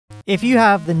If you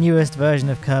have the newest version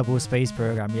of Kerbal Space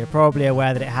Program, you're probably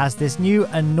aware that it has this new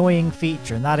annoying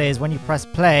feature, and that is when you press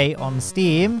play on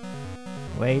Steam,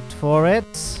 wait for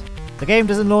it, the game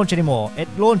doesn't launch anymore. It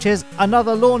launches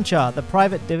another launcher, the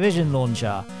Private Division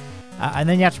launcher, and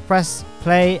then you have to press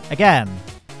play again,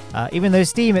 even though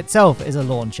Steam itself is a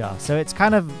launcher. So it's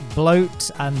kind of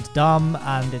bloat and dumb,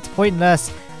 and it's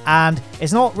pointless, and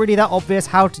it's not really that obvious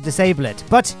how to disable it.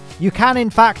 But you can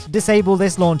in fact disable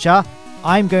this launcher.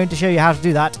 I'm going to show you how to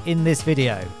do that in this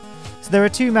video. So there are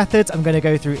two methods I'm going to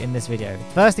go through in this video.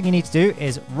 First thing you need to do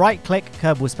is right-click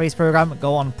Kerbal Space Program,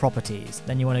 go on Properties.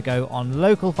 Then you want to go on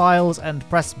Local Files and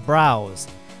press Browse.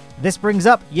 This brings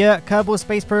up your Kerbal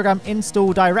Space Program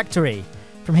install directory.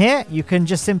 From here, you can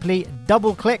just simply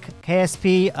double-click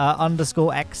KSP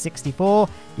 _x64.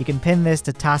 You can pin this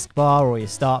to taskbar or your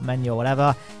start menu or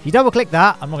whatever. If you double-click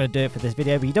that, I'm not going to do it for this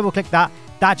video, but you double-click that,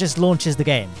 that just launches the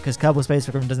game, because Kerbal Space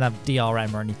Program doesn't have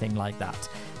DRM or anything like that.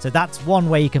 So that's one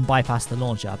way you can bypass the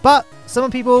launcher. But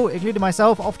some people, including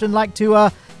myself, often like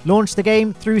to launch the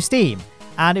game through Steam.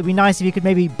 And it'd be nice if you could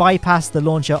maybe bypass the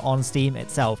launcher on Steam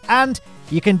itself. And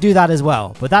you can do that as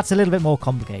well, but that's a little bit more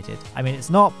complicated. I mean, it's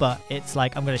not, but it's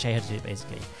like, I'm going to show you how to do it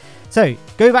basically. So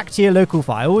go back to your local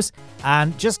files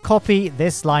and just copy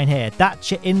this line here.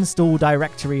 That's your install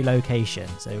directory location.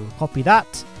 So copy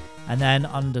that. And then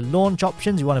under launch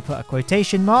options, you want to put a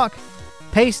quotation mark,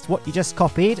 paste what you just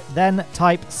copied, then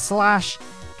type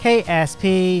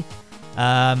 /KSP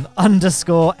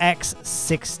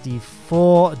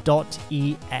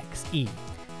 _x64.exe,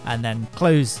 and then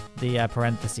close the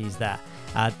parentheses there.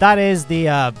 That is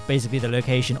the basically the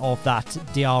location of that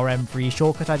DRM-free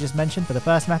shortcut I just mentioned for the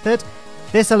first method.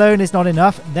 This alone is not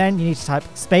enough. Then you need to type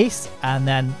space and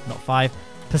then, not 5,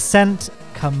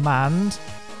 %command,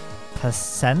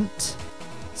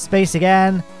 space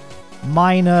again,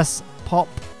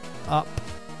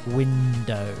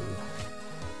 -pop-up-window.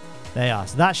 There you are.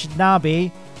 So that should now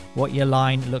be what your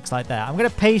line looks like there. I'm going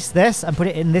to paste this and put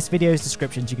it in this video's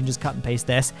description, so you can just cut and paste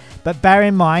this. But bear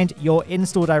in mind, your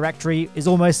install directory is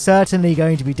almost certainly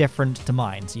going to be different to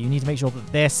mine. So you need to make sure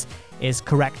that this is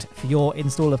correct for your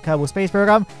install of Kerbal Space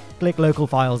Program. Click local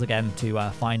files again to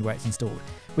find where it's installed.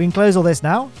 We can close all this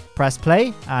now, press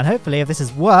play, and hopefully if this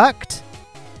has worked,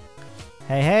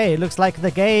 hey, it looks like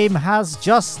the game has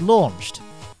just launched.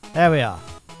 There we are.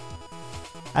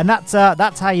 And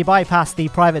that's how you bypass the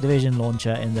Private Division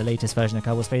launcher in the latest version of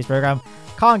Kerbal Space Program.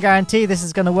 Can't guarantee this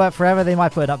is going to work forever. They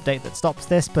might put an update that stops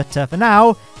this, but for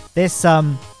now, this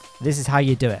is how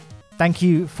you do it. Thank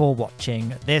you for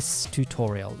watching this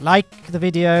tutorial. Like the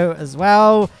video as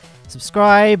well,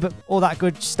 subscribe, all that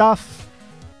good stuff.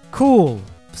 Cool.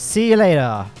 See you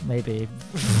later, maybe.